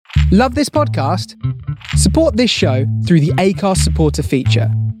Love this podcast? Support this show through the Acast supporter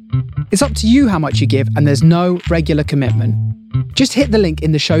feature. It's up to you how much you give, and there's no regular commitment. Just hit the link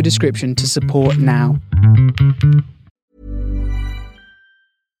in the show description to support now.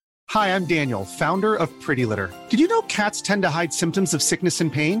 Hi, I'm Daniel, founder of Pretty Litter. Did you know cats tend to hide symptoms of sickness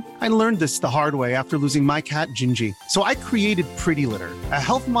and pain? I learned this the hard way after losing my cat, Gingy. So I created Pretty Litter, a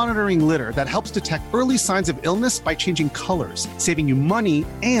health monitoring litter that helps detect early signs of illness by changing colors, saving you money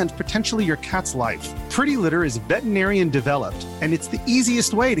and potentially your cat's life. Pretty Litter is veterinarian developed, and it's the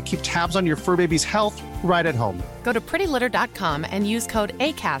easiest way to keep tabs on your fur baby's health right at home. Go to prettylitter.com and use code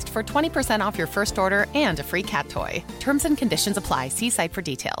ACAST for 20% off your first order and a free cat toy. Terms and conditions apply. See site for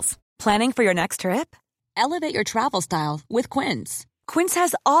details. Planning for your next trip? Elevate your travel style with Quince. Quince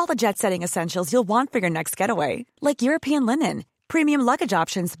has all the jet-setting essentials you'll want for your next getaway, like European linen, premium luggage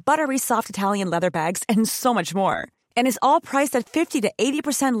options, buttery soft Italian leather bags, and so much more. And is all priced at 50 to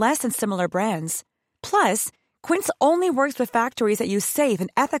 80% less than similar brands. Plus, Quince only works with factories that use safe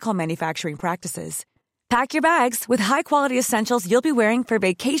and ethical manufacturing practices. Pack your bags with high-quality essentials you'll be wearing for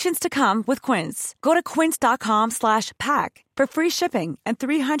vacations to come with Quince. Go to quince.com/pack for free shipping and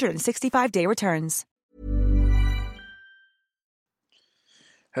 365-day returns.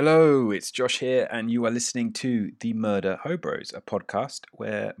 Hello, it's Josh here, and you are listening to The Murder Hobros, a podcast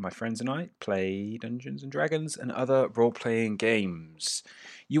where my friends and I play Dungeons & Dragons and other role-playing games.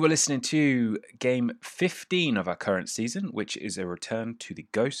 You are listening to Game 15 of our current season, which is a return to the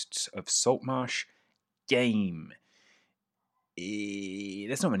Ghosts of Saltmarsh game.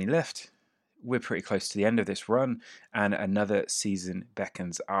 There's not many left. We're pretty close to the end of this run, and another season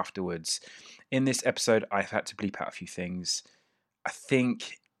beckons afterwards. In this episode, I've had to bleep out a few things. I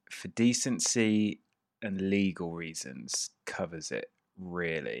think for decency and legal reasons covers it,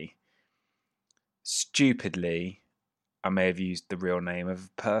 really. Stupidly, I may have used the real name of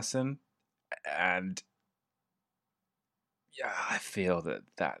a person, and yeah, I feel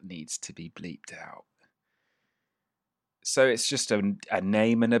that needs to be bleeped out. So it's just a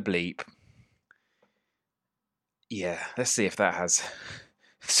name and a bleep. Yeah, let's see if that has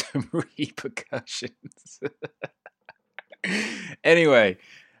some repercussions. Anyway,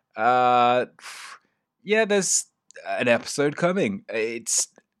 yeah, there's an episode coming. It's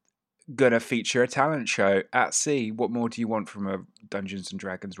gonna feature a talent show at sea. What more do you want from a Dungeons &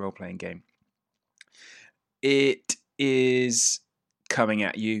 Dragons role-playing game? It is coming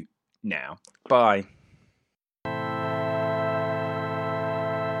at you now. Bye.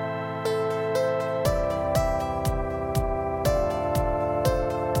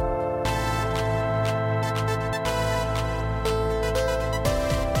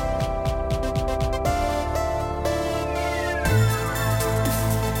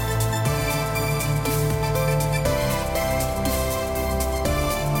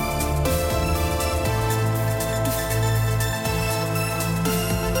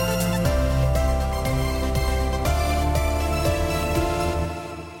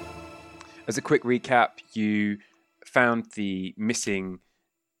 As a quick recap, you found the missing,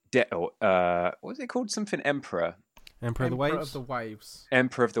 what was it called? Something Emperor. Emperor of the Waves? Emperor of the Waves.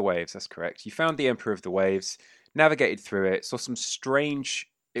 Emperor of the Waves, that's correct. You found the Emperor of the Waves, navigated through it, saw some strange...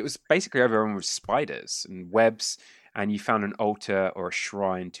 It was basically overrun with spiders and webs, and you found an altar or a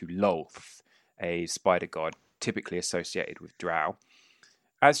shrine to Lolth, a spider god typically associated with Drow.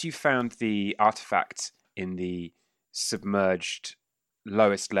 As you found the artifact in the submerged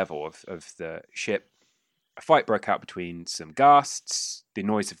lowest level of the ship, a fight broke out between some ghasts, the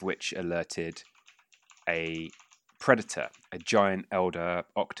noise of which alerted a predator, a giant elder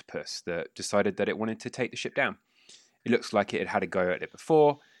octopus that decided that it wanted to take the ship down. It looks like it had had a go at it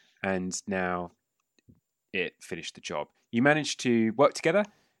before, and now it finished the job. You managed to work together,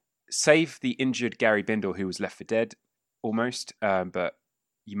 save the injured Gary Bindle, who was left for dead, almost, but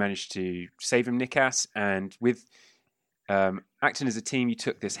you managed to save him, Nikas, and with acting as a team, you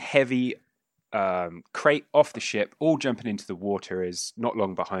took this heavy crate off the ship, all jumping into the water. Is not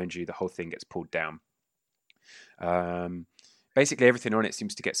long behind you, the whole thing gets pulled down. Basically, everything on it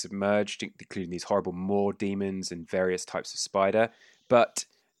seems to get submerged, including these horrible moor demons and various types of spider. But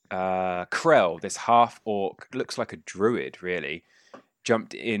Krell, this half-orc, looks like a druid, really,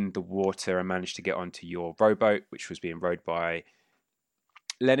 jumped in the water and managed to get onto your rowboat, which was being rowed by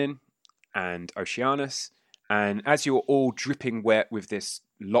Lenin and Oceanus. And as you're all dripping wet with this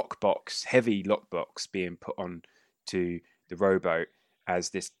lockbox, heavy lockbox being put on to the rowboat,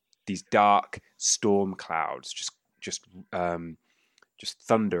 as these dark storm clouds just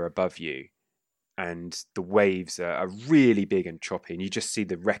thunder above you, and the waves are really big and choppy, and you just see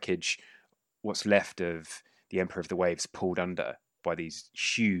the wreckage, what's left of the Emperor of the Waves, pulled under by these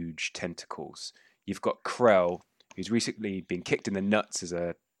huge tentacles. You've got Krell, who's recently been kicked in the nuts as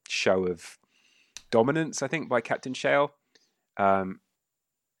a show of dominance, I think, by Captain Shale.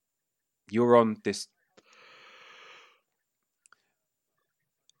 You're on this.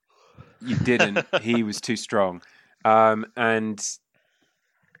 You didn't. He was too strong. And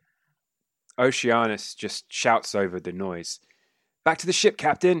Oceanus just shouts over the noise. Back to the ship,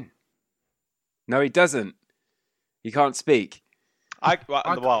 Captain. No, he doesn't. He can't speak. I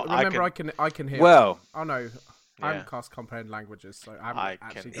can hear. Well, oh no, I yeah. haven't cast comprehend languages, so I haven't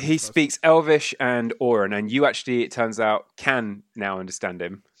actually. He speaks Elvish and Auran, and you actually, it turns out, can now understand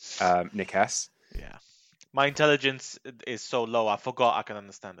him, Nikas. Yeah. My intelligence is so low, I forgot I can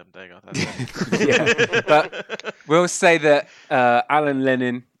understand them. There you go. Yeah, but we'll say that Alan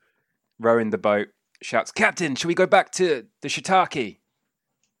Lennon, rowing the boat, shouts, "Captain, shall we go back to the Shiitake?"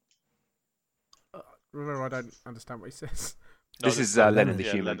 Remember, I don't understand what he says. No, this is Lennon the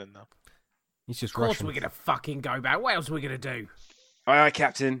human. Lennon now. He's just Of course Russian. we're going to fucking go back. What else are we going to do? Aye,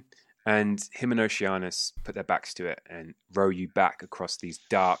 Captain. And him and Oceanus put their backs to it and row you back across these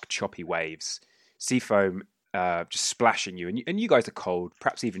dark, choppy waves. Seafoam just splashing you. And you guys are cold,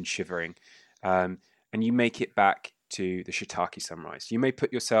 perhaps even shivering. And you make it back to the Shiitake Sunrise. You may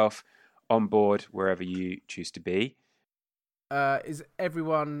put yourself on board wherever you choose to be. Is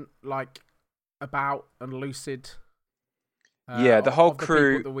everyone, like, about and lucid? Yeah, the whole of the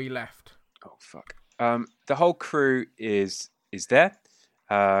crew people that we left. Oh fuck! The whole crew is there.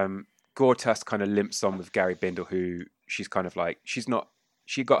 Gortus kind of limps on with Gary Bindle, who she's kind of like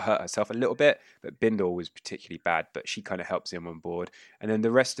she got hurt herself a little bit, but Bindle was particularly bad. But she kind of helps him on board, and then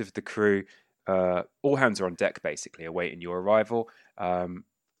the rest of the crew, all hands are on deck basically, awaiting your arrival.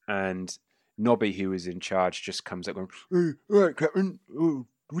 And Nobby, who is in charge, just comes up going, "Hey, all right, Captain,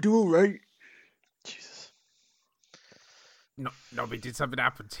 we do all right." Jesus. Nobby, did something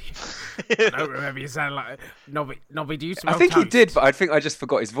happen to you? I don't remember you sounding like Nobby. Do you smell I think toast? he did, but I think I just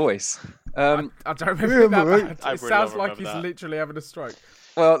forgot his voice. I don't remember that bad. I It really sounds don't like remember he's that. literally having a stroke.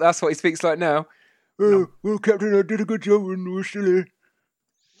 Well, that's what he speaks like now. Well, Captain, I did a good job and we're still here.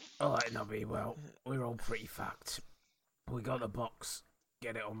 All right, Nobby. Well, we're all pretty fucked. We got the box.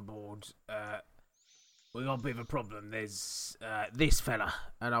 Get it on board. We got a bit of a problem. There's this fella,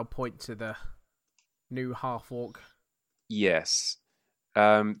 and I'll point to the new half-orc. Yes.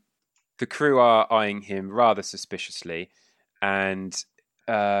 The crew are eyeing him rather suspiciously. And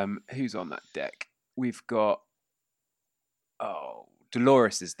who's on that deck? We've got...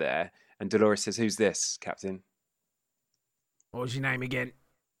 Dolores is there. And Dolores says, "Who's this, Captain?" What was your name again?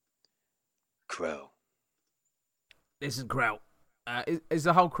 Krell. This is Krell. Is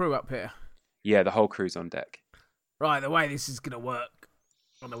the whole crew up here? Yeah, the whole crew's on deck. Right, the way this is going to work,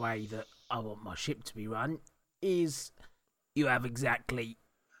 or the way that I want my ship to be run, is you have exactly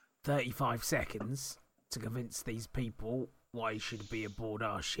 35 seconds to convince these people why you should be aboard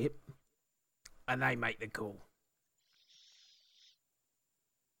our ship, and they make the call.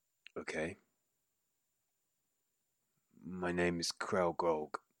 Okay. My name is Krell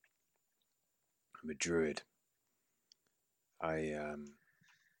Grog. I'm a druid. I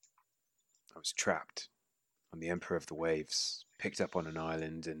was trapped on the Emperor of the Waves, picked up on an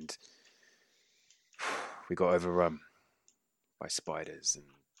island, and we got overrun by spiders and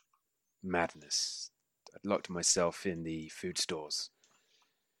madness. I'd locked myself in the food stores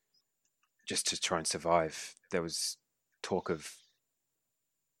just to try and survive. There was talk of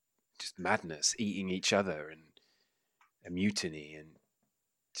just madness, eating each other, and a mutiny, and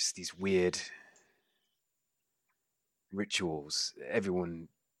just these weird rituals. Everyone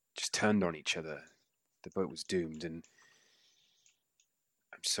just turned on each other. The boat was doomed, and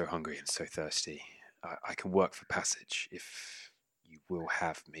I'm so hungry and so thirsty. I can work for passage if you will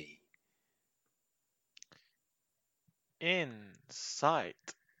have me.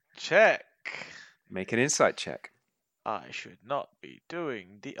 Insight check. Make an insight check. I should not be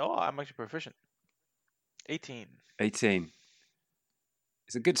doing the... Oh, I'm actually proficient. 18. 18.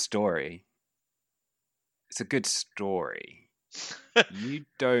 It's a good story. It's a good story. You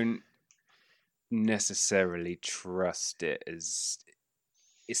don't necessarily trust it as...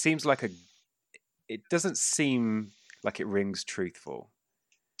 It seems like it doesn't seem like it rings truthful.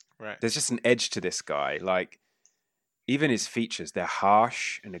 Right. There's just an edge to this guy. Like, even his features, they're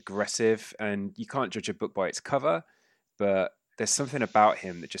harsh and aggressive, and you can't judge a book by its cover, but there's something about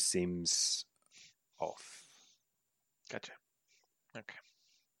him that just seems off. Gotcha. Okay.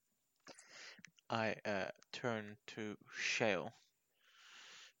 I turn to Shale.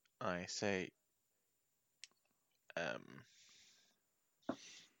 I say, I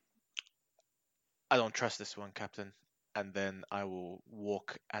don't trust this one, Captain. and then I will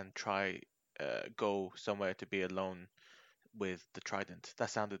walk and try go somewhere to be alone with the trident. That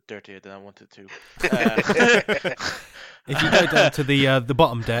sounded dirtier than I wanted to. If you go down to the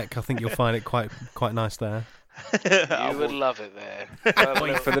bottom deck, I think you'll find it quite nice there. You would love it there.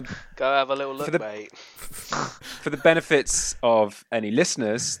 Go have a little look, mate. For the benefits of any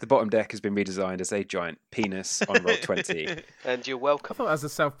listeners, the bottom deck has been redesigned as a giant penis on Roll20. And you're I welcome. thought that was a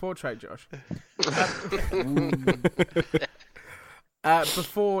self-portrait, Josh.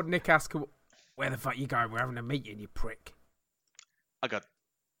 Before Nick asks, where the fuck you going? We're having a meeting, you prick. I got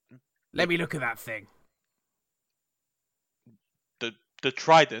Let me look at that thing. the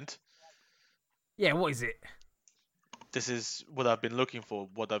trident. Yeah, what is it? This is what I've been looking for,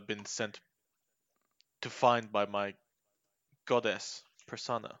 what I've been sent to find by my goddess,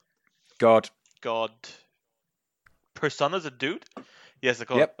 Persona. God. Persona's a dude? Yes, of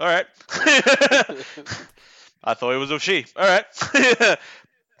course. Yep. Alright. I thought it was a she. Alright.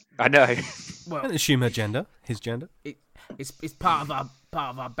 I know. Well, Don't assume her gender, his gender. it's part of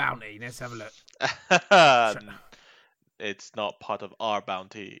our bounty. Let's have a look. It's not part of our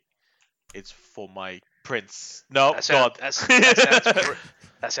bounty. It's for my prince. No, God. That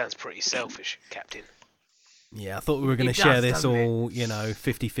sounds pretty selfish, Captain. Yeah, I thought we were going to It share does, this doesn't it? all,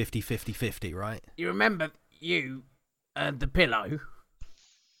 50-50, 50-50, right? You remember you and the pillow?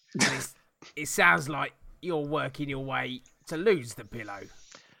 It sounds like you're working your way to lose the pillow.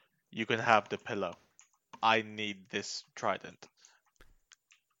 You can have the pillow. I need this trident.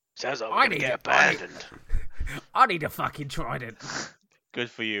 Sounds like I we're going to need get it, I need- abandoned. I need a fucking trident. Good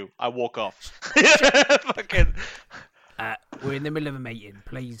for you. I walk off. Fucking. We're in the middle of a meeting.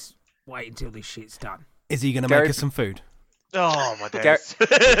 Please wait until this shit's done. Is he going to Gary- make us some food? Oh my days.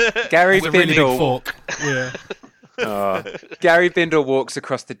 Gary With a really big Bindle. fork. Yeah. Gary Bindle walks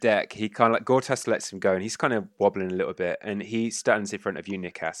across the deck. He kind of like Gortas lets him go, and he's kind of wobbling a little bit. And he stands in front of you,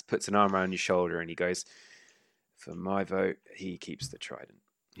 Nikas, puts an arm around your shoulder, and he goes, "For my vote, he keeps the trident.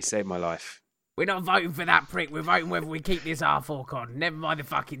 He saved my life." We're not voting for that prick. We're voting whether we keep this R-fork on. Never mind the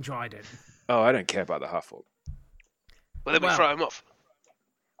fucking trident. Oh, I don't care about the half-orc. Well, then we Well- throw him off.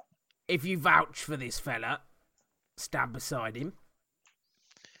 If you vouch for this fella, stand beside him.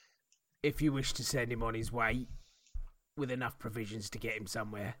 If you wish to send him on his way with enough provisions to get him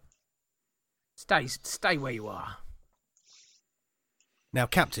somewhere, stay where you are. Now,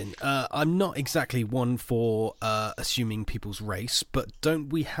 Captain, I'm not exactly one for assuming people's race, but don't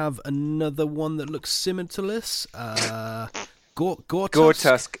we have another one that looks similar to this?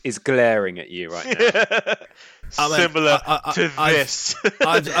 Gortusk is glaring at you right now. Similar to I've- this.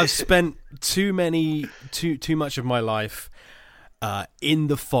 I've spent too much of my life in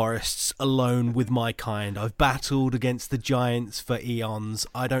the forests alone with my kind. I've battled against the giants for eons.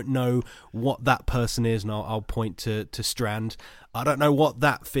 I don't know what that person is, and I'll point to Strand. I don't know what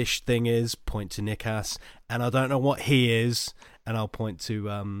that fish thing is, point to Nikas, and I don't know what he is, and I'll point to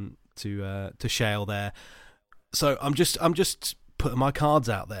Shale there. So I'm just putting my cards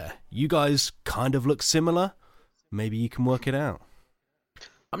out there. You guys kind of look similar. Maybe you can work it out.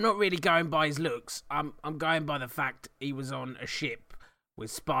 I'm not really going by his looks. I'm going by the fact he was on a ship with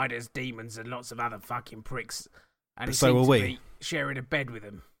spiders, demons, and lots of other fucking pricks, and he so seemed were to we. be sharing a bed with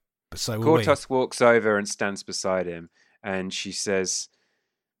them. But so will we. Gortusk walks over and stands beside him, and she says,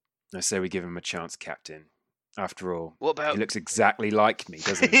 "I say we give him a chance, Captain. After all, What about- he looks exactly like me,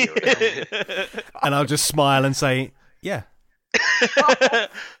 doesn't he?" Uriel?" And I'll just smile and say, yeah.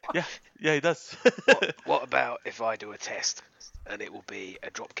 yeah, he does. What about if I do a test and it will be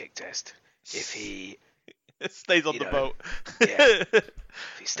a dropkick test? If he It stays on You the know, boat. yeah. If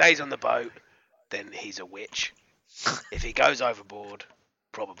he stays on the boat, then he's a witch. If he goes overboard,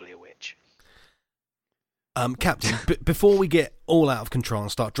 probably a witch. Captain, before we get all out of control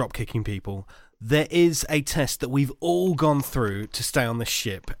and start drop kicking people, there is a test that we've all gone through to stay on the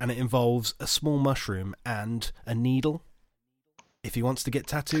ship, and it involves a small mushroom and a needle. If he wants to get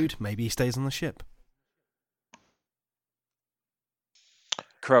tattooed, maybe he stays on the ship.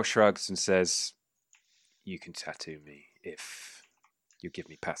 Corel shrugs and says, "You can tattoo me if you give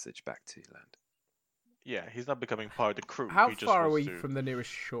me passage back to land." Yeah, he's not becoming part of the crew. How He just far are wants we to- from the nearest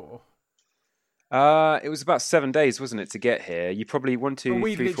shore? It was about 7 days, wasn't it, to get here? You probably 1, 2, Well,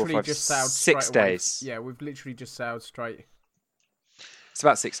 we 3, 4, literally 5, just sailed 6 straight away. days. Yeah, we've literally just sailed straight. It's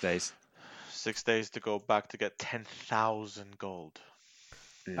about 6 days. 6 days to go back to get 10,000 gold.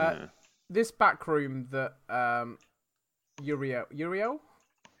 Yeah. This back room that Uriel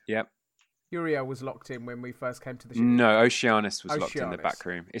Yep. was locked in when we first came to the ship. No, Oceanus was locked in the Oceanus. back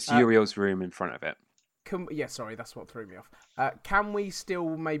room. It's Uh, Uriel's room in front of it. Sorry, that's what threw me off. Can we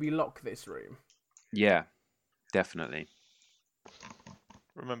still maybe lock this room? Yeah. Definitely.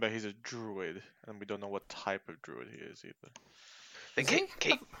 Remember, he's a druid, and we don't know what type of druid he is either. Then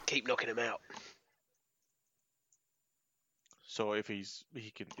keep knocking him out. So if he's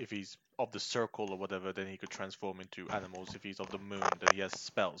of the circle or whatever, then he could transform into animals. If he's of the moon, then he has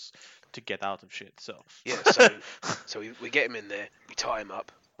spells to get out of shit. So yeah, so we get him in there, we tie him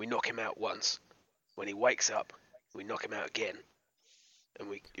up, we knock him out once. When he wakes up, we knock him out again, and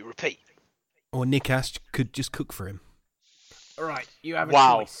we repeat. Or Nick Ash could just cook for him. All right, you have a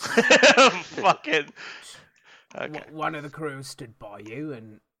wow. choice. Fucking. Okay. One of the crew has stood by you,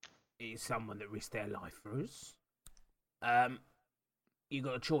 and is someone that risked their life for us. You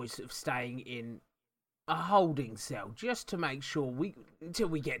got a choice of staying in a holding cell just to make sure until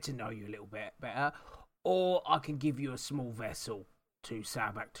we get to know you a little bit better, or I can give you a small vessel to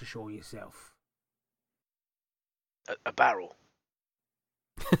sail back to shore yourself. A barrel.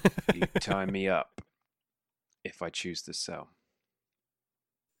 You tie me up if I choose the cell.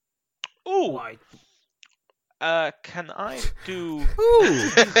 Ooh. Why? Can I do? Yeah.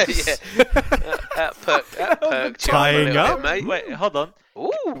 That perk Tying up? mate. Wait, hold on.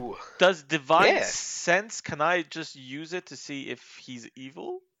 Ooh. Does divine Yeah. sense? Can I just use it to see if he's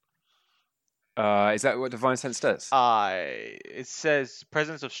evil? Is that what Divine Sense does? It says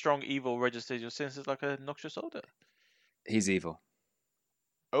presence of strong evil registers your senses like a noxious odor. He's evil.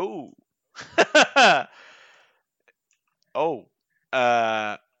 Oh. Oh.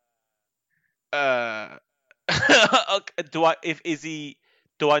 Okay, do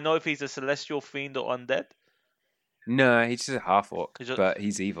I know if he's a celestial fiend or undead? No, he's just a half orc, He's just- but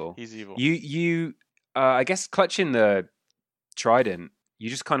he's evil. He's evil. You I guess clutching the trident, you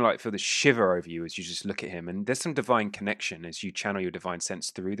just kind of like feel the shiver over you as you just look at him, and there's some divine connection as you channel your divine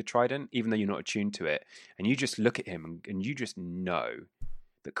sense through the trident, even though you're not attuned to it, and you just look at him and you just know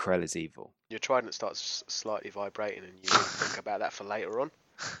that Krell is evil. Your trident starts slightly vibrating, and you think about that for later on.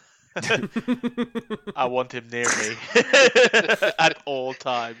 I want him near me at all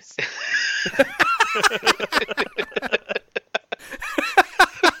times.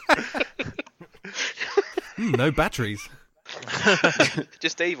 No batteries.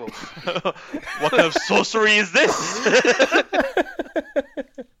 Just evil. What kind of sorcery is this?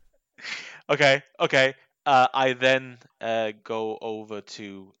 Okay. I then go over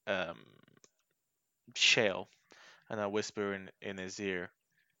to Shale, and I whisper in his ear,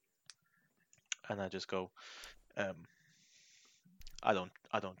 and I just go, I don't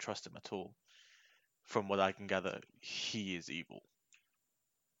trust him at all. From what I can gather, he is evil.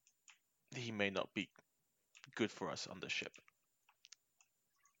 He may not be good for us on the ship.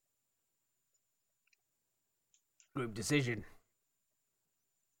 Group decision.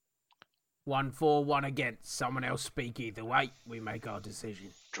 1 for, 1 against. Someone else speak either way. We make our decision.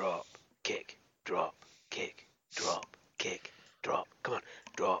 Drop, kick, drop, kick, drop, kick, drop. Come on.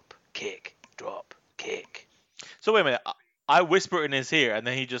 Drop, kick, drop, kick. So wait a minute. I whisper in his ear, and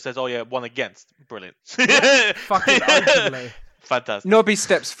then he just says, "Oh yeah, 1 against." Brilliant. Fucking openly. Fantastic. Nobby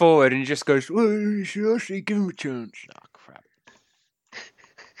steps forward and he just goes, "Well, you should actually give him a chance." Oh crap.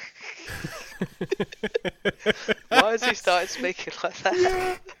 Why has he started speaking like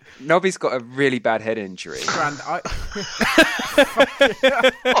that? Nobby's got a really bad head injury. Strand,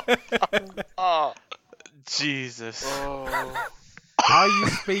 Oh. Jesus. Oh. are you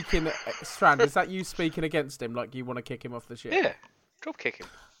speaking, Strand? Is that you speaking against him? Like you want to kick him off the ship? Yeah. Drop kick him.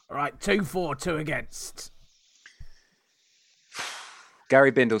 All right, 2 for, 2 against.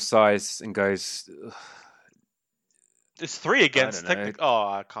 Gary Bindle sighs and goes, "Ugh." It's 3 against. I don't know. Oh,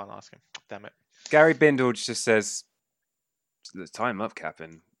 I can't ask him. Damn it. Gary Bindle just says, "Let's tie him up,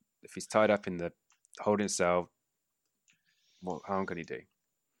 Captain. If he's tied up in the holding cell, what harm can he do?"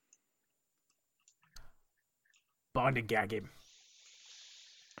 Bind and gag him.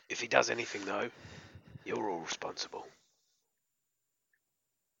 If he does anything, though, you're all responsible.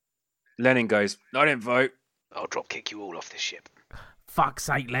 Lenin goes, "I didn't vote. I'll drop kick you all off this ship. Fuck's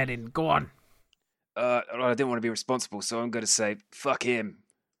sake, Lenin. Go on. I didn't want to be responsible, so I'm going to say, fuck him."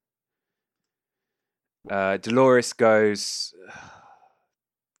 Dolores goes,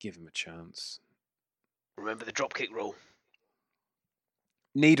 "Give him a chance." Remember the drop kick rule.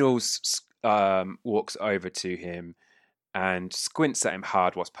 Needles walks over to him and squints at him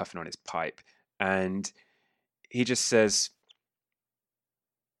hard whilst puffing on his pipe. And he just says,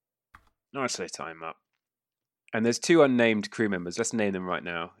 "Nicely tie him up." And there's 2 unnamed crew members. Let's name them right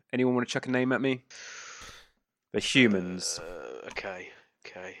now. Anyone want to chuck a name at me? They're humans. Okay.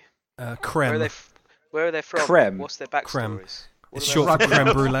 Creme. Where are they from? Creme. What's their Creme. backstories? It's short for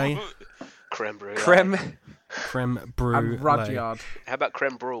creme brulee. Creme brulee. Creme Creme brulee. And Rudyard. How about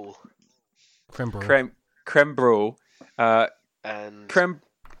creme brulee? Creme brulee. Creme Brulee, and Creme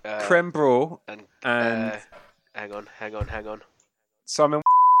Brulee, and and hang on. Simon.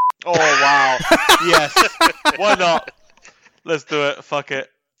 Oh wow! Yes. Why not? Let's do it. Fuck it.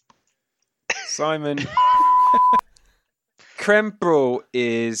 Simon. Creme Brulee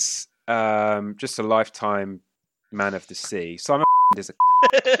is just a lifetime man of the sea. Simon is a.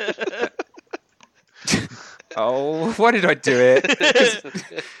 Oh, why did I do it?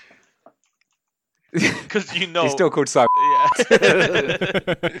 Because you know He's still called Simon. Yeah.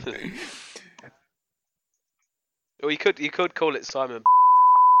 Or you could call it Simon.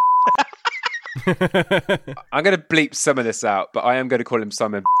 I'm going to bleep some of this out, but I am going to call him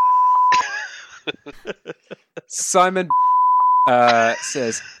Simon. Simon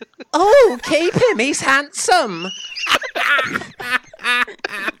says, "Oh, keep him. He's handsome."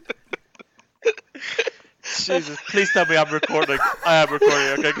 Jesus, please tell me I'm recording. I am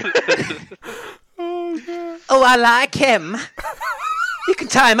recording. Okay, good. Oh, I like him. You can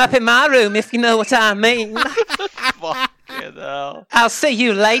tie him up in my room if you know what I mean. Fucking hell. I'll see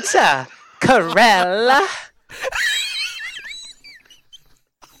you later, Corella.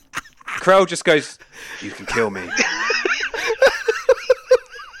 Krell just goes, "You can kill me."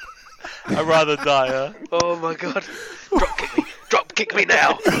 I'd rather die, huh? Oh my god. Drop kick me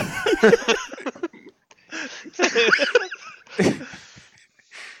now.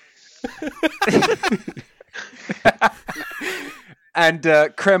 And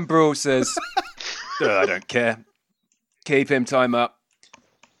Creme Brulee says, "I don't care. Keep him, time up."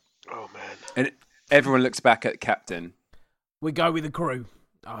 Oh man. And everyone looks back at Captain. We go with the crew.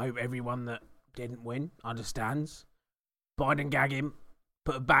 I hope everyone that didn't win understands. Bind and gag him.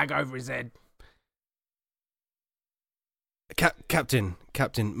 Put a bag over his head. Captain,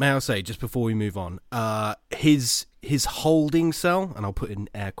 may I say, just before we move on, his holding cell, and I'll put in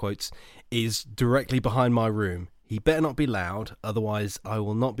air quotes, is directly behind my room. He better not be loud, otherwise I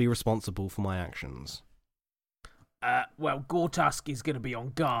will not be responsible for my actions. Well, Gortusk is going to be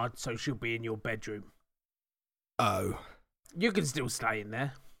on guard, so she'll be in your bedroom. Oh. You can still stay in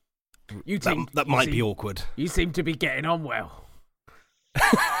there. That might be awkward. You seem to be getting on well.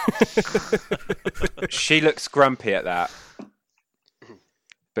 She looks grumpy at that,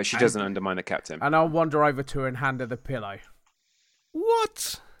 but she doesn't undermine the captain. And I'll wander over to her and hand her the pillow.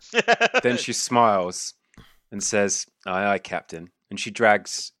 What? Then she smiles and says, "Aye, aye, Captain." And she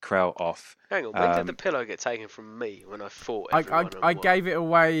drags Krell off. Hang on, when did the pillow get taken from me when I fought everyone? I gave it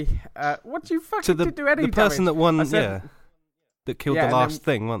away. What do you fucking do? Any the person damage? that won, said, that killed the last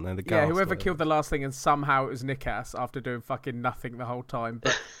thing, weren't they? The ghast, whoever killed the last thing, and somehow it was Nikas after doing fucking nothing the whole time.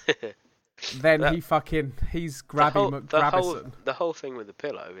 But then he's grabbing McGrabbison. The whole thing with the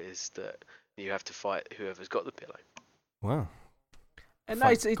pillow is that you have to fight whoever's got the pillow. Wow. And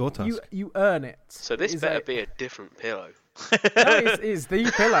no, you earn it. So this better be a different pillow. No, it's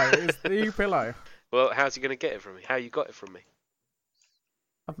the pillow. It's the pillow. Well, how's he going to get it from me? How you got it from me?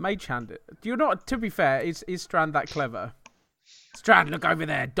 I've mage hand it. You're not. To be fair, is Strand that clever? Strand, look over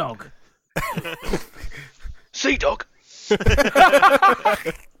there, dog. See, dog.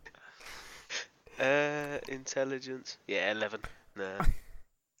 Intelligence. Yeah, 11. Nah.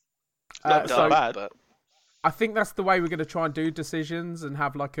 Not bad, but I think that's the way we're going to try and do decisions and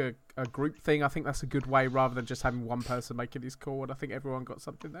have like a group thing. I think that's a good way rather than just having one person making his call. And I think everyone got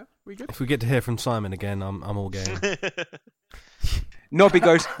something there. We good? If we get to hear from Simon again, I'm all game. Nobby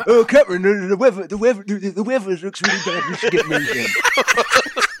goes, "Oh, Captain, the weather looks really bad. We should get moving."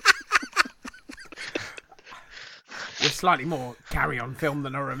 With slightly more carry-on film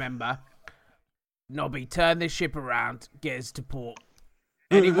than I remember. Nobby, turn this ship around. Get us to port.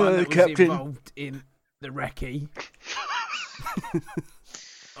 Anyone that was Captain. involved in the recce,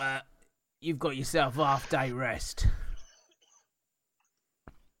 you've got yourself a half-day rest.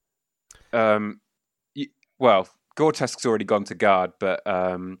 Well, Gortusk's already gone to guard, but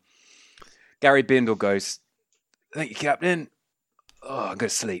Gary Bindle goes, "Thank you, Captain. Oh, I'm going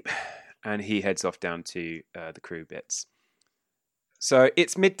to sleep." And he heads off down to the crew bits. So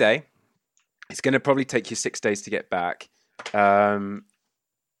it's midday. It's going to probably take you 6 days to get back.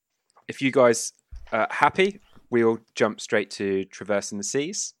 If you guys are happy, we'll jump straight to traversing the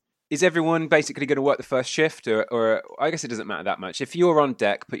seas. Is everyone basically going to work the first shift? Or I guess it doesn't matter that much. If you're on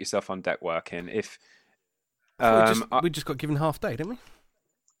deck, put yourself on deck working. If we just got given half day, didn't we?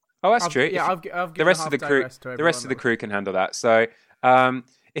 Oh, that's true. Yeah, I've given the rest of the crew. The rest of the crew can handle that. So,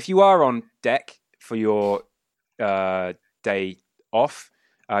 if you are on deck for your day off,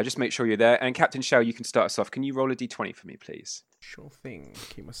 just make sure you're there. And Captain Shell, you can start us off. Can you roll a d20 for me, please? Sure thing,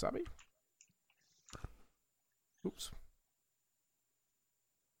 Kimasabi. Oops.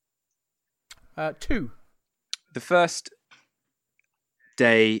 2. The first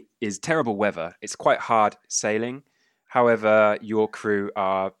day is terrible weather. It's quite hard sailing. However, your crew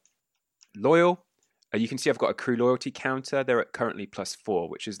are loyal. You can see I've got a crew loyalty counter. They're at currently +4,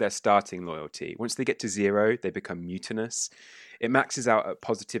 which is their starting loyalty. Once they get to 0, they become mutinous. It maxes out at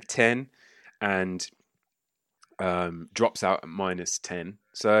 +10 and drops out at -10.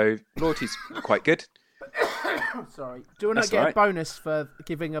 So loyalty's quite good. Sorry. Do you not get a bonus for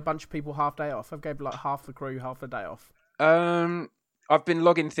giving a bunch of people half day off? I've gave like half the crew half a day off. I've been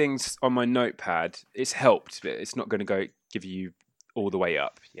logging things on my notepad. It's helped, but it's not going to give you all the way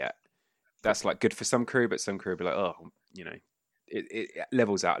up yet. That's like good for some crew, but some crew will be like, oh, it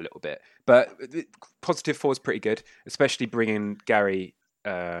levels out a little bit. But +4 is pretty good, especially bringing Gary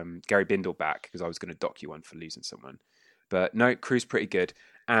Bindle back, because I was going to dock you one for losing someone. But no, crew's pretty good.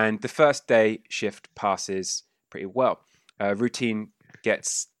 And the first day shift passes pretty well. Routine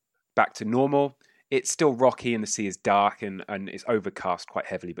gets back to normal. It's still rocky and the sea is dark and it's overcast quite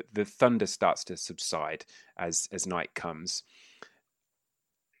heavily, but the thunder starts to subside as night comes.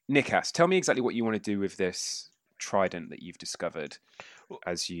 Nikas, tell me exactly what you want to do with this trident that you've discovered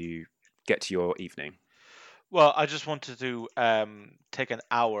as you get to your evening. Well, I just wanted to take an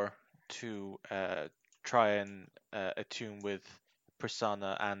hour to try and attune with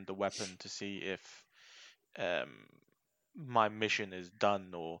Prasanna and the weapon to see if my mission is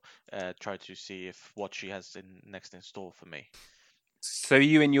done, or try to see if what she has next in store for me. So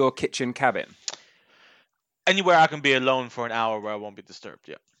you in your kitchen cabin? Anywhere I can be alone for an hour where I won't be disturbed,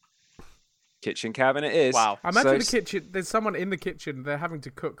 yeah. Kitchen cabin it is. Wow. I imagine the kitchen, there's someone in the kitchen, they're having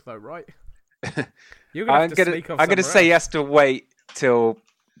to cook though, right? You're gonna have to sneak off. I'm going to say else. he has to wait till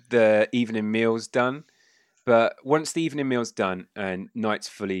the evening meal's done. But once the evening meal's done and night's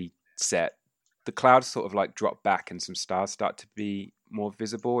fully set, the clouds sort of like drop back and some stars start to be more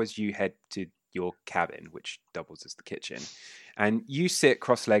visible as you head to your cabin, which doubles as the kitchen. And you sit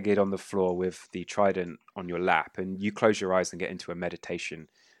cross-legged on the floor with the trident on your lap, and you close your eyes and get into a meditation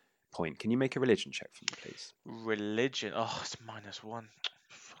point. Can you make a religion check for me, please? Religion? Oh, it's -1.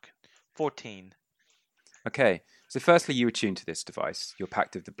 Fucking 14. Okay. So firstly, you attune to this device. Your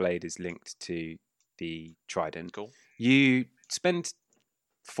Pact of the Blade is linked to the trident. Cool. You spend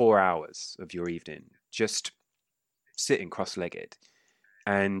 4 hours of your evening just sitting cross-legged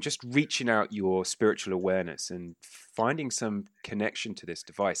and just reaching out your spiritual awareness and finding some connection to this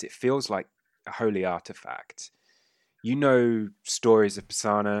device. It feels like a holy artifact. You know stories of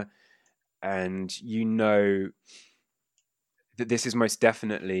Prasanna, and you know that this is most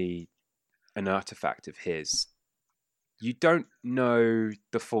definitely an artifact of his. You don't know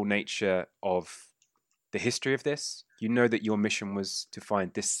the full nature of the history of this. You know that your mission was to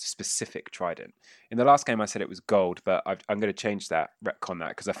find this specific trident. In the last game, I said it was gold, but I'm going to change that, retcon that,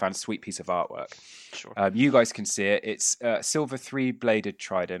 because I found a sweet piece of artwork. Sure. You guys can see it. It's a silver 3-bladed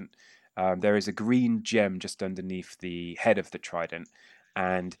trident. There is a green gem just underneath the head of the trident,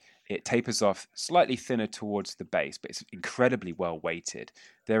 and it tapers off slightly thinner towards the base, but it's incredibly well weighted.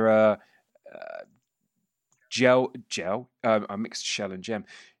 There are I mixed shell and gem.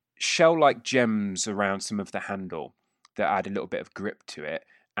 Shell-like gems around some of the handle that add a little bit of grip to it,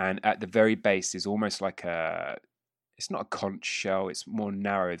 and at the very base is almost like it's not a conch shell, it's more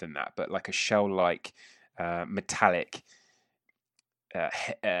narrow than that, but like a shell-like metallic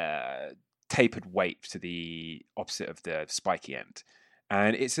tapered weight to the opposite of the spiky end.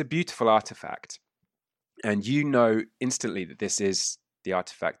 And it's a beautiful artifact, and you know instantly that this is the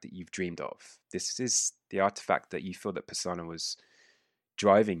artifact that you've dreamed of. This is the artifact that you feel that Prasanna was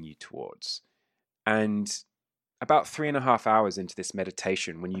driving you towards. And about 3.5 hours into this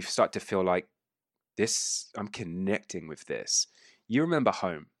meditation, when you start to feel like I'm connecting with this, you remember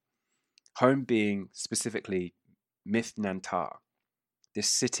home being specifically Myth Nantar, this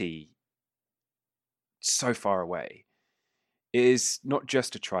city so far away. It is not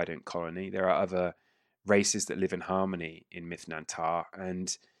just a trident colony. There are other races that live in harmony in Myth Nantar,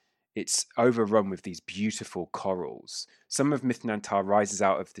 and it's overrun with these beautiful corals. Some of Myth Nantar rises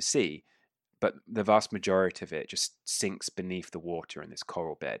out of the sea, but the vast majority of it just sinks beneath the water in this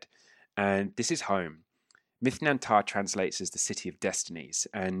coral bed. And this is home. Myth Nantar translates as the City of Destinies,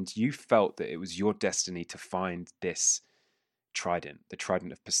 and you felt that it was your destiny to find this trident, the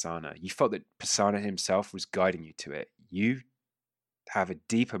trident of Prasanna. You felt that Prasanna himself was guiding you to it. You have a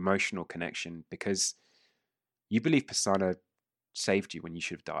deep emotional connection because you believe Prasanna saved you when you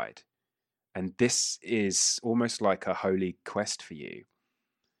should have died. And this is almost like a holy quest for you.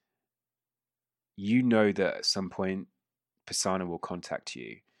 You know that at some point Prasanna will contact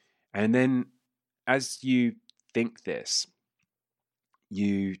you. And then as you think this,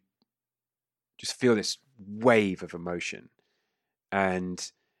 you just feel this wave of emotion,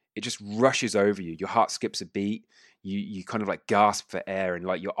 and it just rushes over you. Your heart skips a beat. You kind of like gasp for air, and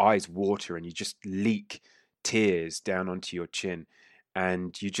like your eyes water, and you just leak tears down onto your chin,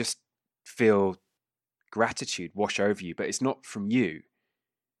 and you just feel gratitude wash over you. But it's not from you.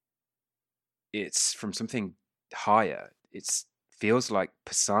 It's from something higher. It feels like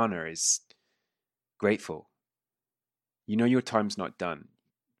Pisana is grateful. You know your time's not done,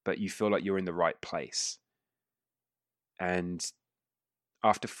 but you feel like you're in the right place. And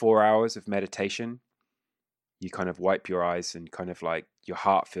after 4 hours of meditation, you kind of wipe your eyes and kind of like your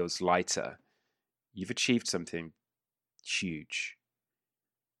heart feels lighter. You've achieved something huge.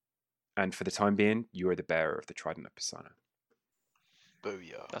 And for the time being, you are the bearer of the Trident of Pisana.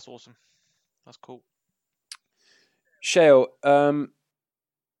 Booyah. That's awesome. That's cool. Shale,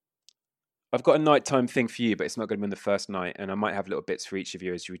 I've got a nighttime thing for you, but it's not going to be on the first night, and I might have little bits for each of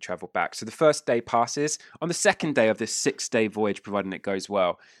you as we travel back. So the first day passes. On the second day of this 6-day voyage, providing it goes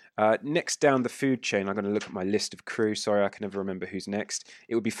well, next down the food chain, I'm going to look at my list of crew. Sorry, I can never remember who's next.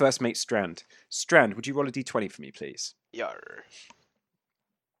 It would be First Mate Strand. Strand, would you roll a d20 for me, please? Yar.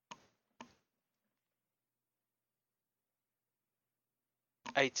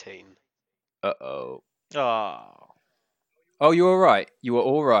 $18. Uh-oh. Oh, you were all right. You were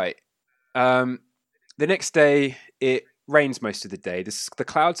all right. The next day, it rains most of the day. The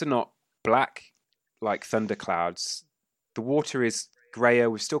clouds are not black like thunder clouds. The water is grayer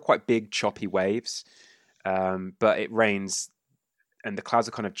with still quite big, choppy waves. But it rains, and the clouds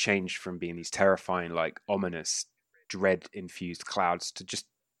are kind of changed from being these terrifying, like ominous, dread-infused clouds to just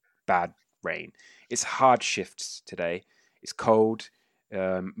bad rain. It's hard shifts today. It's cold.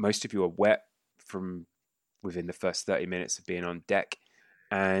 Most of you are wet from within the first 30 minutes of being on deck.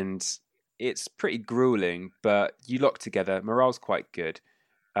 And it's pretty grueling, but you lock together. Morale's quite good.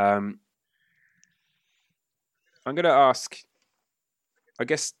 I'm going to ask... I'm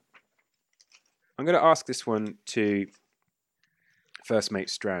going to ask this one to First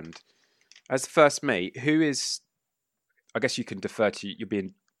Mate Strand. As the first mate, who is... I guess you can defer to... You're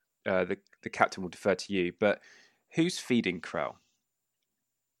being... the captain will defer to you, but who's feeding Krell?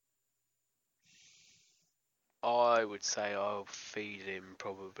 I would say I'll feed him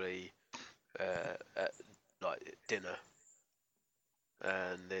probably at like dinner,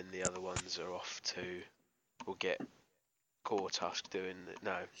 and then the other ones are off to. We'll get Gortusk doing.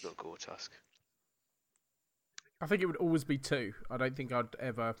 No, not Gortusk. I think it would always be 2. I don't think there'd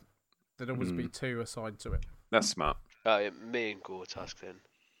always be 2 assigned to it. That's smart. Yeah, me and Gortusk then.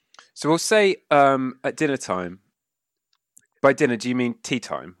 So we'll say at dinner time. By dinner, do you mean tea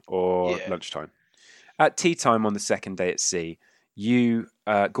time or lunchtime? At tea time on the second day at sea,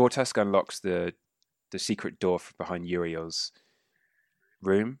 Gortusk unlocks the secret door from behind Uriel's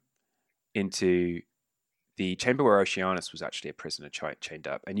room into the chamber where Oceanus was actually a prisoner chained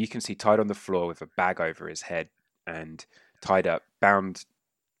up. And you can see tied on the floor with a bag over his head and tied up, bound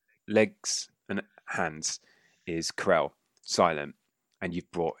legs and hands, is Krell, silent. And you've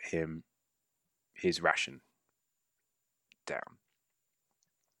brought him his ration down.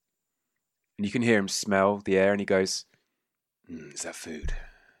 And you can hear him smell the air, and he goes, "Is that food?"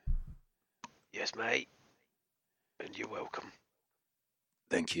 Yes, mate. And you're welcome.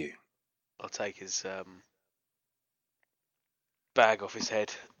 Thank you. I'll take his bag off his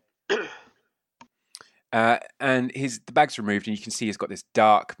head. And the bag's removed, and you can see he's got this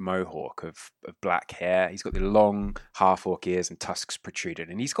dark mohawk of black hair. He's got the long half-orc ears and tusks protruding,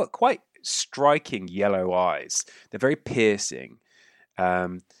 and he's got quite striking yellow eyes. They're very piercing.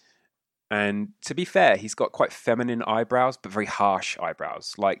 And to be fair, he's got quite feminine eyebrows, but very harsh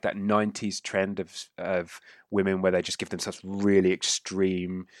eyebrows, like that 90s trend of women where they just give themselves really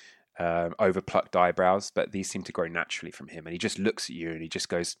extreme, overplucked eyebrows. But these seem to grow naturally from him. And he just looks at you and he just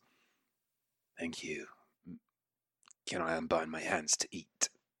goes, "Thank you. Can I unbind my hands to eat?"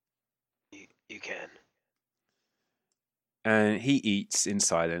 You can. And he eats in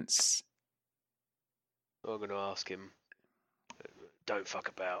silence. I'm going to ask him, don't fuck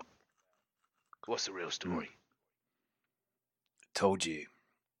about. What's the real story? Told you.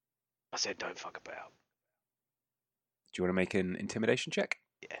 I said don't fuck about. Do you want to make an intimidation check?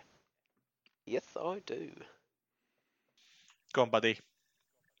 Yeah. Yes, I do. Go on, buddy.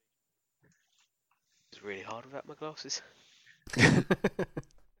 It's really hard without my glasses.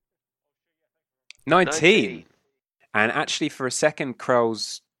 19. And actually, for a second,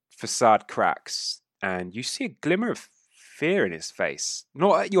 Krell's facade cracks, and you see a glimmer of fear in his face.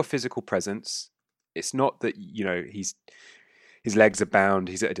 Not at your physical presence. It's not that, his legs are bound,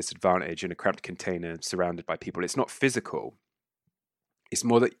 he's at a disadvantage in a cramped container surrounded by people. It's not physical. It's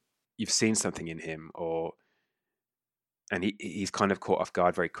more that you've seen something in him, and he's kind of caught off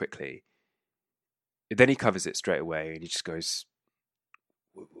guard very quickly. Then he covers it straight away, and he just goes,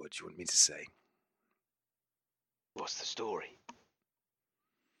 "What do you want me to say?" What's the story?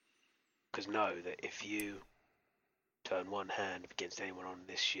 Because know that if you turn one hand against anyone on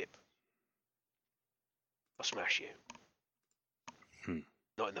this ship, I'll smash you.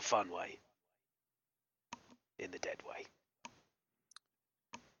 Not in the fun way. In the dead way.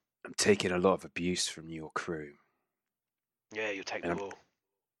 I'm taking a lot of abuse from your crew. Yeah, you'll take them all.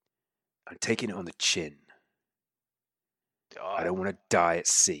 I'm taking it on the chin. I don't want to die at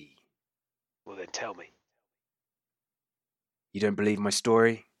sea. Well then tell me. You don't believe my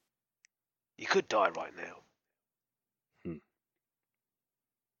story? You could die right now.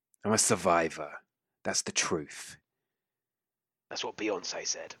 I'm a survivor. That's the truth. That's what Beyonce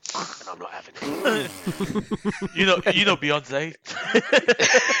said, and I'm not having it. you know Beyonce.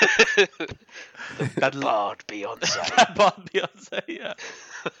 that bard Beyonce. That bard Beyonce, yeah.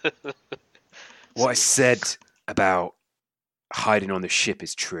 What I said about hiding on the ship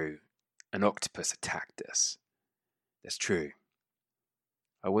is true. An octopus attacked us. That's true.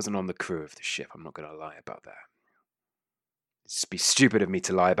 I wasn't on the crew of the ship. I'm not going to lie about that. It'd be stupid of me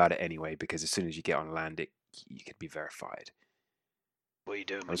to lie about it anyway, because as soon as you get on land, you could be verified. What are you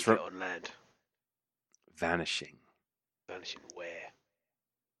doing when you get on land? Vanishing. Vanishing where?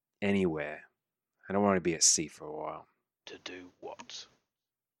 Anywhere. I don't want to be at sea for a while. To do what?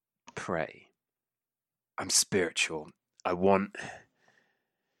 Pray. I'm spiritual. I want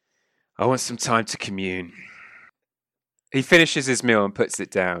some time to commune. He finishes his meal and puts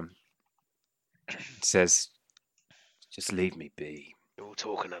it down. Says, just leave me be. We'll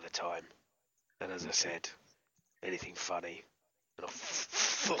talk another time. And as I said, anything funny, and I'll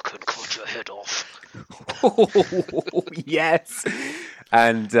fucking cut your head off. Oh, yes.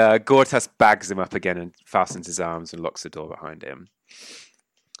 And Gortas bags him up again and fastens his arms and locks the door behind him.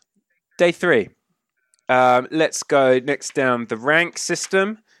 Day 3. Let's go next down the rank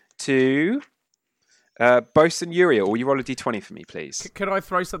system to Bosun Uriel. Will you roll a d20 for me, please? Could I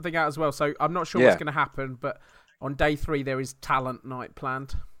throw something out as well? So I'm not sure what's going to happen, but on day 3 there is talent night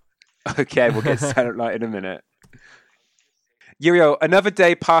planned. Okay, we'll get to talent night in a minute. Uriel, another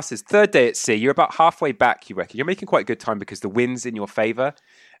day passes. 3rd day at sea. You're about halfway back, you reckon. You're making quite good time because the wind's in your favour.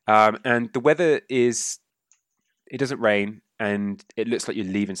 And the weather is... It doesn't rain, and it looks like you're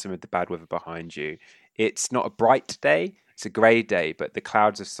leaving some of the bad weather behind you. It's not a bright day. It's a grey day, but the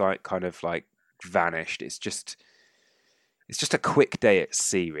clouds have kind of like vanished. It's just a quick day at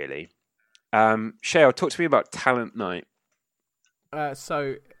sea, really. Shale, talk to me about talent night.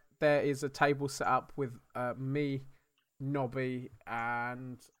 So there is a table set up with me, Nobby,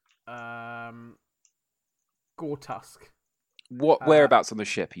 and Gortusk. Whereabouts on the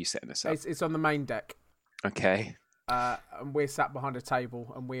ship are you setting this up? It's on the main deck. Okay. And we're sat behind a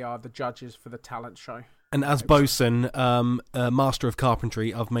table, and we are the judges for the talent show. And as bosun, master of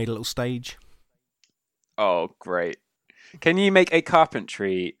carpentry, I've made a little stage. Oh, great. Can you make a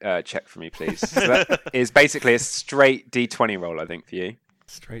carpentry check for me, please? So that is basically a straight D20 roll, I think, for you.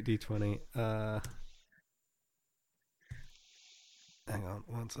 Straight D20. Hang on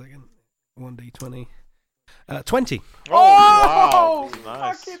 1 second. 1D20. 20. Oh, wow.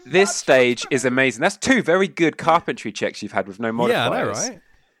 Nice. This stage is amazing. That's 2 very good carpentry checks you've had with no modifiers. Yeah,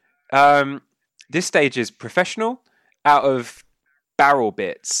 I know, right? This stage is professional, out of barrel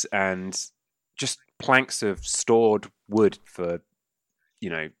bits and just planks of stored wood for,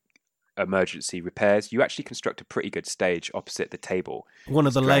 emergency repairs. You actually construct a pretty good stage opposite the table. One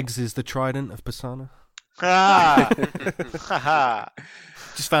of the legs is the trident of Pisana.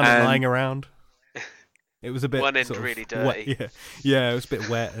 Just found it lying around. It was a bit one end really dirty. Wet. Yeah, it was a bit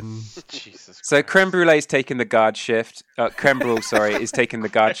wet and. Jesus Christ. So creme brulee's taking the guard shift. Creme brulee, sorry, is taking the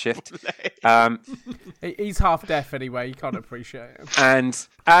guard shift. He's half deaf anyway. You can't appreciate him. And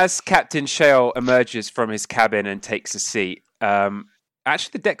as Captain Shale emerges from his cabin and takes a seat,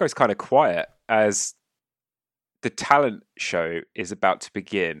 actually the deck goes kind of quiet as the talent show is about to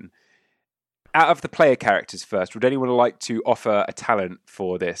begin. Out of the player characters first, would anyone like to offer a talent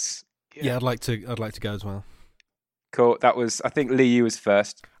for this? Yeah, I'd like to go as well. Cool. That was, I think, Lee, you was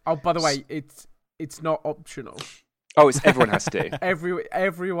first. Oh, by the way, it's not optional. Oh, everyone has to.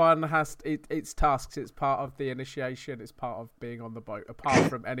 Everyone has it's tasks. It's part of the initiation. It's part of being on the boat. Apart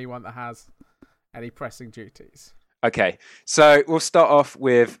from anyone that has any pressing duties. Okay, so we'll start off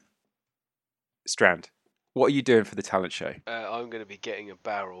with Strand. What are you doing for the talent show? I'm going to be getting a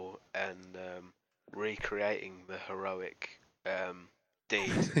barrel and recreating the heroic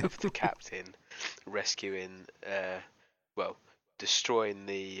deed of the captain rescuing, destroying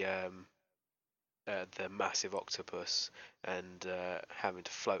the massive octopus and having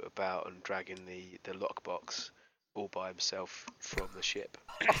to float about and dragging the lockbox all by himself from the ship.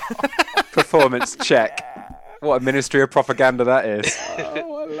 Performance check. What a ministry of propaganda that is.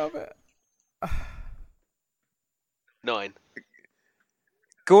 Oh, I love it. 9.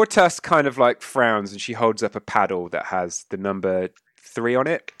 Gortusk kind of like frowns and she holds up a paddle that has the number 3 on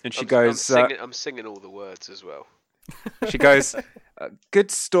it, and she goes, I'm singing all the words as well. She goes,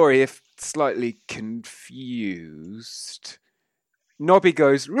 good story if slightly confused. Nobby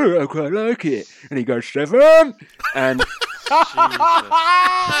goes, I quite like it. And he goes, 7! And Jesus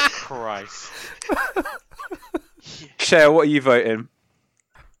Christ. Shale, what are you voting?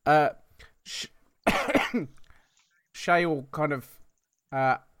 Shale kind of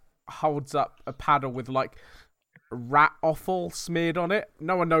holds up a paddle with like rat offal smeared on it.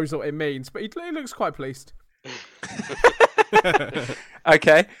 No one knows what it means, but he looks quite pleased.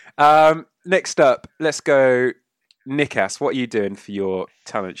 Okay. Next up, let's go. Nikas, what are you doing for your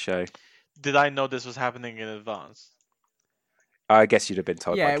talent show? Did I know this was happening in advance? I guess you'd have been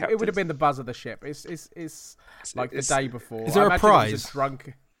told. Yeah, by it would have been the buzz of the ship. It's like the day before. Is there a prize? It was a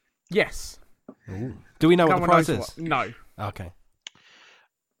drunk. Yes. Ooh. Do we know what the prize is? No. Okay.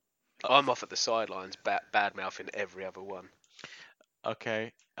 I'm off at the sidelines, bad mouthing every other one.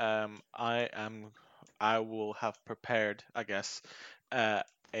 Okay. I will have prepared, I guess, a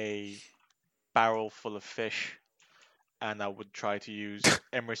barrel full of fish, and I would try to use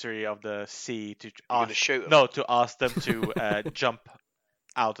Emissary of the Sea to shoot them? No, to ask them to jump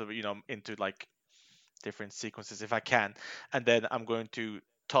out of into like different sequences if I can, and then I'm going to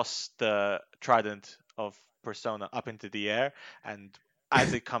toss the trident of Persona up into the air, and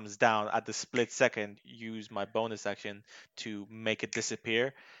as it comes down at the split second, use my bonus action to make it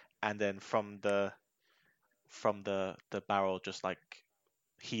disappear, and then from the barrel, just like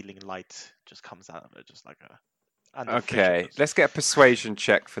healing light just comes out of it, just like a. Okay, let's get a persuasion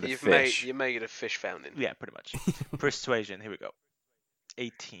check for the fish. You made a fish fountain. Yeah, pretty much. Persuasion. Here we go.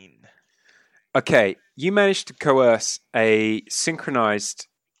 18. Okay, you managed to coerce a synchronized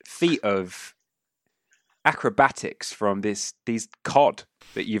feat of acrobatics from these cod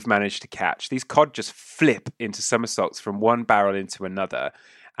that you've managed to catch. These cod just flip into somersaults from one barrel into another,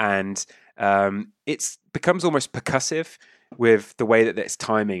 and it becomes almost percussive with the way that it's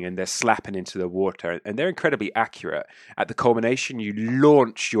timing, and they're slapping into the water, and they're incredibly accurate. At the culmination, you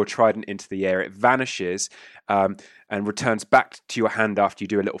launch your trident into the air. It vanishes and returns back to your hand after you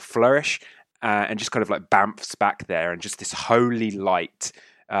do a little flourish, and just kind of like bamfs back there, and just this holy light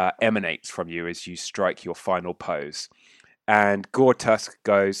emanates from you as you strike your final pose. And Gortusk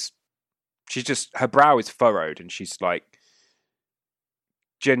goes, her brow is furrowed, and she's like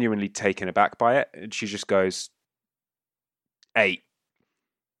genuinely taken aback by it, and she just goes, 8.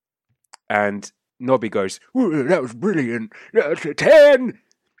 And Nobby goes, that was brilliant, that's a 10.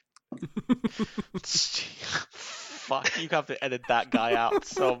 Fuck, you have to edit that guy out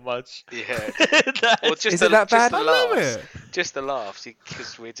so much. Yeah. Well, is it that bad? I love it. Just the laughs,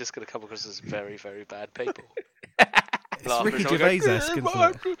 because we're just going to come across as very, very bad people. It's Ricky Gervais-esque, isn't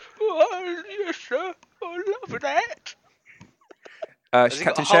it? Yes, sir. I love that. Has he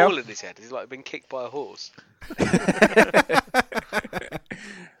Captain got a hole Shale? in his head? He's like been kicked by a horse.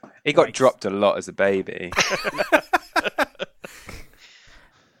 He got dropped a lot as a baby.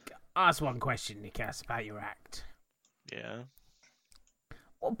 Ask one question, Nikas, about your act. Yeah.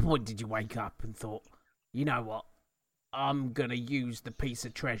 What point did you wake up and thought, you know what? I'm going to use the piece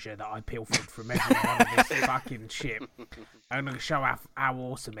of treasure that I pilfered from every one of this fucking ship. I'm going to show how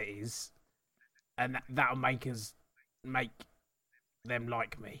awesome it is. And that'll make them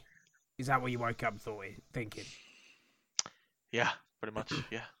like me. Is that what you woke up thinking? Yeah, pretty much,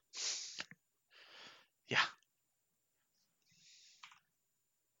 yeah. Yeah.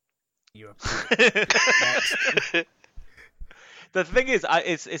 You're a prick. The thing is,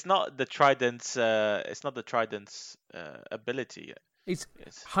 it's not the trident's ability. It's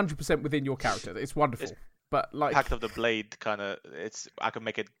 100% within your character. It's wonderful. But like Pact of the Blade, kind of, I can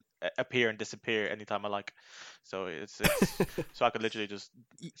make it appear and disappear anytime I like. So it's so I could literally just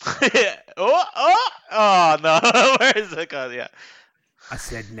oh no, where is it? God, yeah. I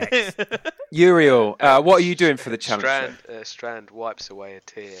said next. Uriel, what are you doing for the challenge? Strand wipes away a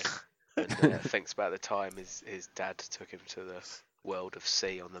tear and thinks about the time his dad took him to the world of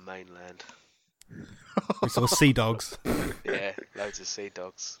sea on the mainland. We saw sea dogs. Yeah, loads of sea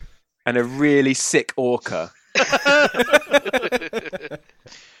dogs. And a really sick orca.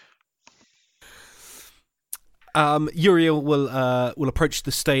 Uriel will approach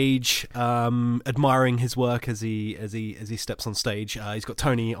the stage, admiring his work as he steps on stage. He's got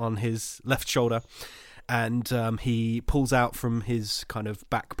Tony on his left shoulder, and he pulls out from his kind of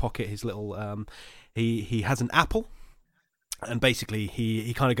back pocket his little. He has an apple, and basically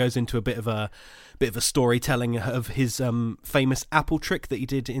he kind of goes into a bit of a storytelling of his famous apple trick that he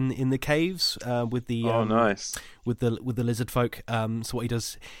did in the caves with the nice with the lizard folk. So what he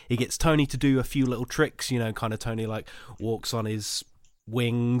does, he gets Tony to do a few little tricks, kind of Tony like walks on his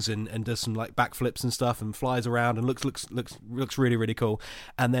wings and does some like backflips and stuff and flies around and looks really, really cool.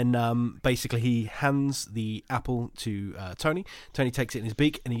 And then basically he hands the apple to Tony. Tony takes it in his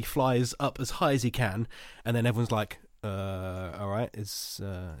beak and he flies up as high as he can, and then everyone's like, all right, is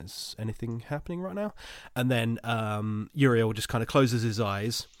anything happening right now? And then Uriel just kind of closes his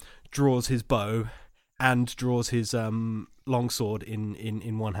eyes, draws his bow, and draws his longsword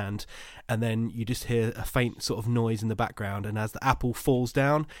in one hand, and then you just hear a faint sort of noise in the background. And as the apple falls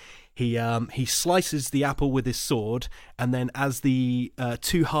down, he slices the apple with his sword, and then as the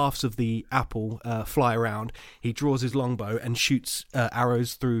two halves of the apple fly around, he draws his longbow and shoots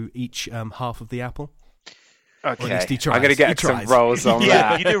arrows through each half of the apple. Okay, I'm going to get some rolls on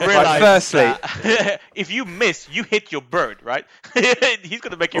that. You do realize firstly, that if you miss, you hit your bird, right? He's going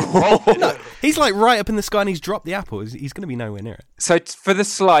to make you roll. No, he's like right up in the sky and he's dropped the apple. He's going to be nowhere near it. So for the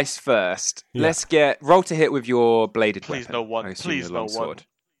slice first, let's get roll to hit with your bladed Please weapon. no one. Please no one.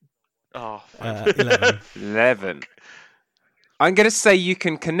 Oh, 11. I'm going to say you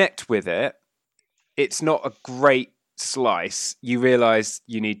can connect with it. It's not a great slice. You realise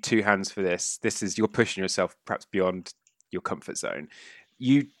you need two hands for this. You're pushing yourself perhaps beyond your comfort zone.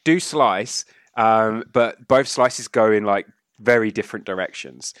 You do slice, but both slices go in like very different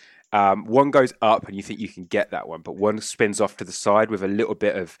directions. One goes up and you think you can get that one, but one spins off to the side with a little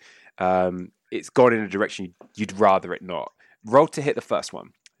bit of it's gone in a direction you'd rather it not. Roll to hit the first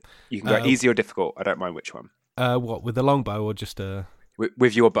one. You can go easy or difficult. I don't mind which one. What, with the longbow or just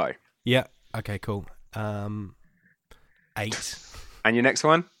with your bow? Yeah. Okay, cool. 8. And your next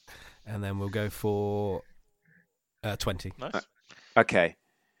one? And then we'll go for 20. Nice. Okay.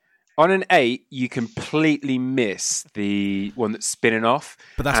 On an 8, you completely miss the one that's spinning off.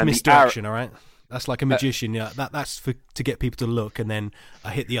 But that's misdirection, all right? That's like a magician. Yeah, that's to get people to look, and then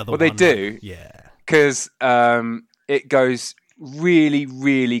I hit the other one. Well, they do. Yeah. Because it goes really,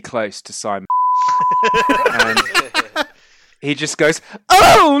 really close to Simon. And he just goes,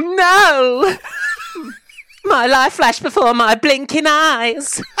 "Oh no! My life flashed before my blinking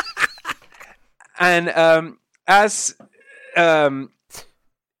eyes." And as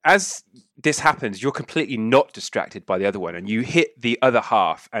this happens, you're completely not distracted by the other one, and you hit the other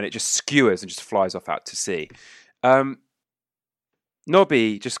half, and it just skewers and just flies off out to sea.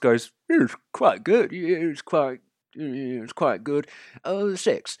 Nobby just goes, "It's quite good. It's quite good. Oh,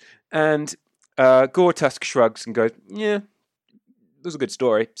 6." And Gortusk shrugs and goes, "Yeah, it was a good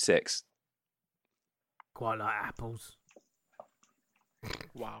story. 6." Quite like apples.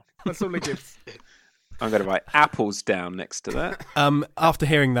 Wow. That's all it gives. I'm going to write apples down next to that. After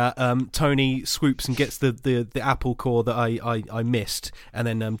hearing that, Tony swoops and gets the apple core that I missed, and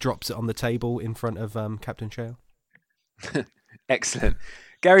then drops it on the table in front of Captain Shale. Excellent.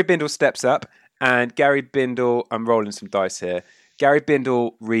 Gary Bindle steps up, and Gary Bindle, I'm rolling some dice here. Gary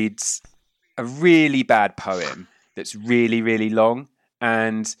Bindle reads a really bad poem that's really, really long,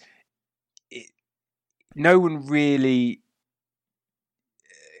 and no one really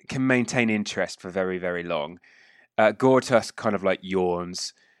can maintain interest for very, very long. Gortusk kind of like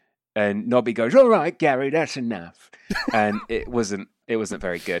yawns, and Nobby goes, "All right, Gary, that's enough." And it wasn't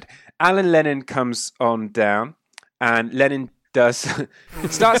very good. Alan Lennon comes on down, and Lennon starts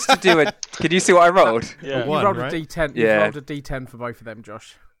to do a. Can you see what I rolled? Yeah. You rolled a D10. You rolled a D10 for both of them,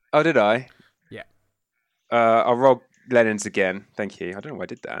 Josh. Oh, did I? Yeah. I'll roll Lennon's again. Thank you. I don't know why I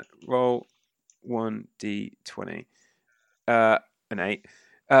did that. Roll 1d20. An 8.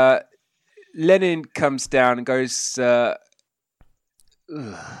 Lennon comes down and goes, and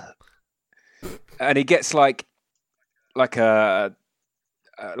he gets like a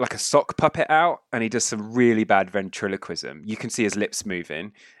sock puppet out, and he does some really bad ventriloquism. You can see his lips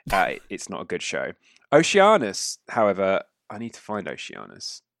moving. It's not a good show. Oceanus, however, I need to find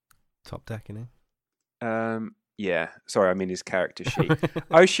Oceanus. Top deck, you know. Yeah, sorry, I mean his character sheet.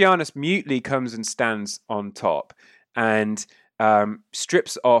 Oceanus mutely comes and stands on top and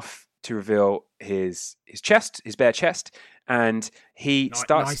strips off to reveal his chest, his bare chest, and he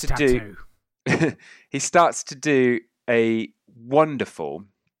starts to do a wonderful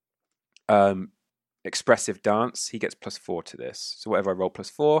expressive dance. He gets +4 to this. So whatever I roll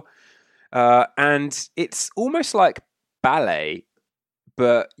 +4. And it's almost like ballet,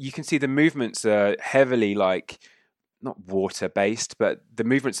 but you can see the movements are heavily like not water based, but the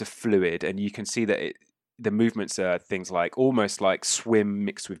movements are fluid, and you can see that the movements are things like almost like swim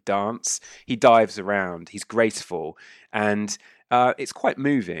mixed with dance. He dives around, he's graceful, and it's quite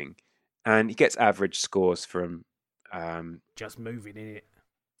moving. And he gets average scores from just moving in it.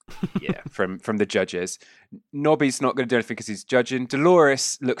 Yeah, from the judges. Nobby's not going to do anything because he's judging.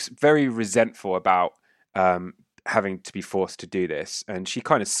 Dolores looks very resentful about having to be forced to do this, and she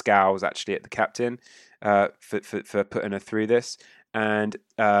kind of scowls actually at the captain for putting her through this. And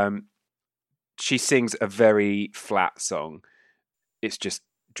she sings a very flat song. It's just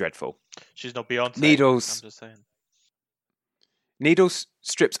dreadful. She's not Beyonce. Needles. I'm just saying. Needles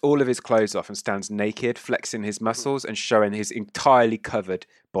strips all of his clothes off and stands naked, flexing his muscles and showing his entirely covered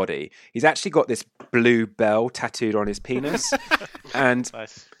body. He's actually got this blue bell tattooed on his penis, and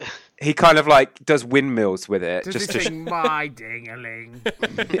Nice. he kind of like does windmills with it. Does just he to sing My Ding-a-ling?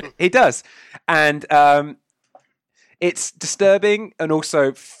 He does, and it's disturbing and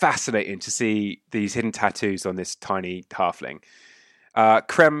also fascinating to see these hidden tattoos on this tiny halfling.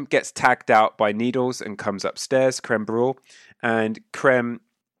 Krem gets tagged out by Needles and comes upstairs, Krem Brawl. And Krem,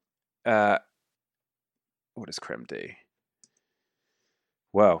 what does Krem do?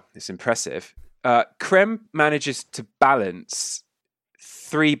 Well, it's impressive. Krem manages to balance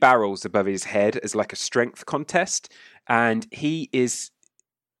 3 barrels above his head as like a strength contest. And he is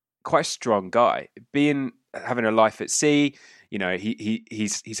quite a strong guy. Having a life at sea, you know,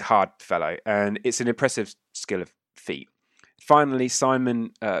 he's a hard fellow. And it's an impressive skill of feat. Finally,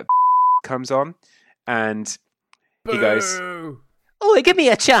 Simon comes on and he goes, "Oh, give me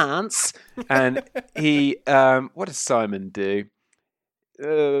a chance." And he, what does Simon do?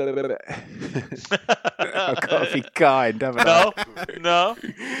 I've got to be kind, haven't I? No.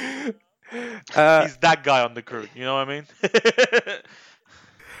 He's that guy on the crew. You know what I mean?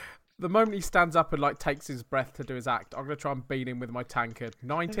 The moment he stands up and like takes his breath to do his act, I'm gonna try and beat him with my tankard.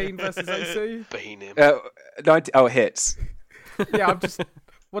 19 versus AC. Bean him. 90, oh, it hits. Yeah, I'm just.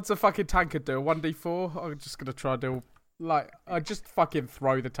 What's a fucking tankard do? 1d4? I'm just gonna try and do I just fucking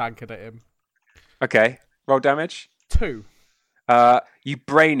throw the tankard at him. Okay, roll damage. 2. You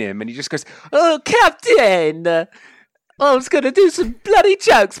brain him, and he just goes, "Oh, Captain! I was going to do some bloody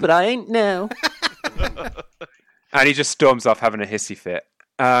jokes, but I ain't now." and he just storms off having a hissy fit.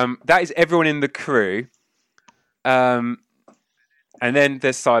 That is everyone in the crew. And then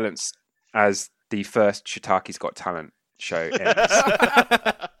there's silence as the first Shiitake's Got Talent show ends.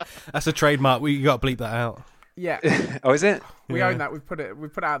 That's a trademark. We got to bleep that out. Yeah. Oh, is it? We own that. We put it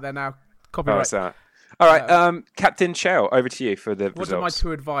out there now. Copyright. Oh, that's that. All right, Captain Shell, over to you for the What results. are my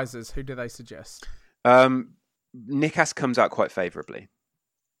 2 advisors? Who do they suggest? Nikas comes out quite favourably,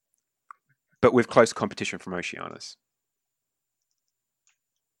 but with close competition from Oceanus.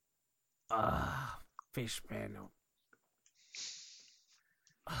 Fish panel.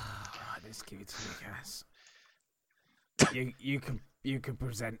 Right, let's give it to Nikas. You can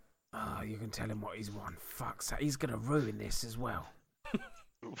present. You can tell him what he's won. Fuck's sake, he's gonna ruin this as well.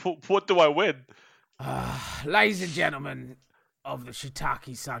 What do I win? Ladies and gentlemen of the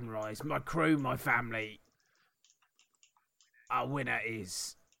Shiitake Sunrise, my crew, my family, our winner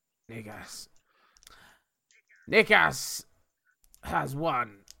is Nikas. Nikas has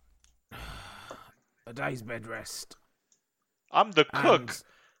won a day's bed rest. I'm the cook.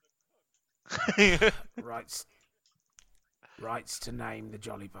 Rights to name the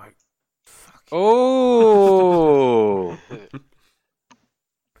jolly boat. Fuck. Oh!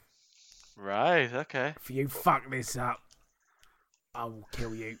 Right, okay. If you fuck this up, I will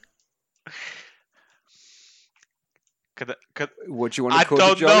kill you. What do you want to call the I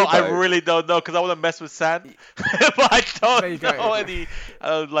don't jolly know. boat? I really don't know because I want to mess with sand, but I There you don't go. know any.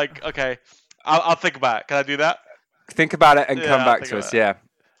 Okay, I'll think about it. Can I do that? Think about it and Yeah, come I'll back think to us. about it. Yeah.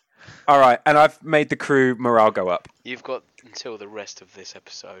 All right, and I've made the crew morale go up. You've got until the rest of this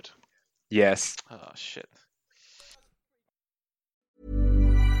episode. Yes. Oh shit.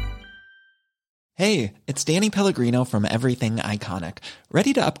 Hey, it's Danny Pellegrino from Everything Iconic.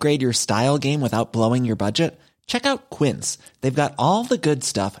 Ready to upgrade your style game without blowing your budget? Check out Quince. They've got all the good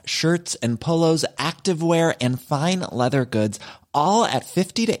stuff, shirts and polos, activewear, and fine leather goods, all at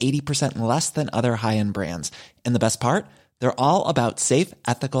 50 to 80% less than other high-end brands. And the best part? They're all about safe,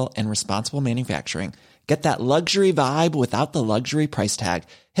 ethical, and responsible manufacturing. Get that luxury vibe without the luxury price tag.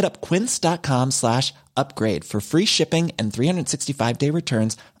 Hit up quince.com/upgrade for free shipping and 365-day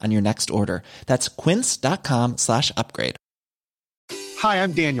returns on your next order. That's quince.com/upgrade. Hi,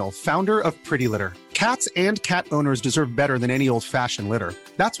 I'm Daniel, founder of Pretty Litter. Cats and cat owners deserve better than any old-fashioned litter.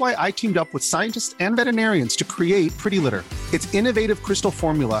 That's why I teamed up with scientists and veterinarians to create Pretty Litter. Its innovative crystal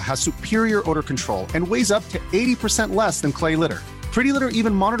formula has superior odor control and weighs up to 80% less than clay litter. Pretty Litter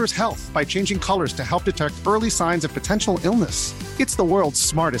even monitors health by changing colors to help detect early signs of potential illness. It's the world's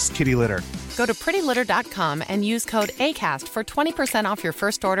smartest kitty litter. Go to prettylitter.com and use code ACAST for 20% off your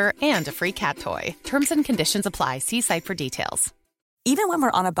first order and a free cat toy. Terms and conditions apply. See site for details. Even when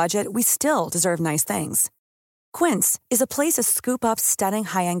we're on a budget, we still deserve nice things. Quince is a place to scoop up stunning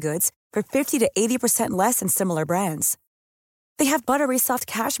high-end goods for 50 to 80% less than similar brands. They have buttery soft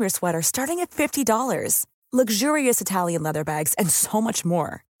cashmere sweaters starting at $50, luxurious Italian leather bags, and so much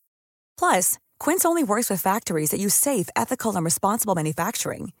more. Plus, Quince only works with factories that use safe, ethical, and responsible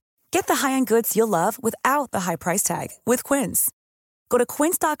manufacturing. Get the high-end goods you'll love without the high price tag with Quince. Go to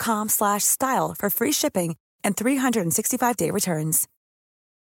quince.com/style for free shipping and 365-day returns.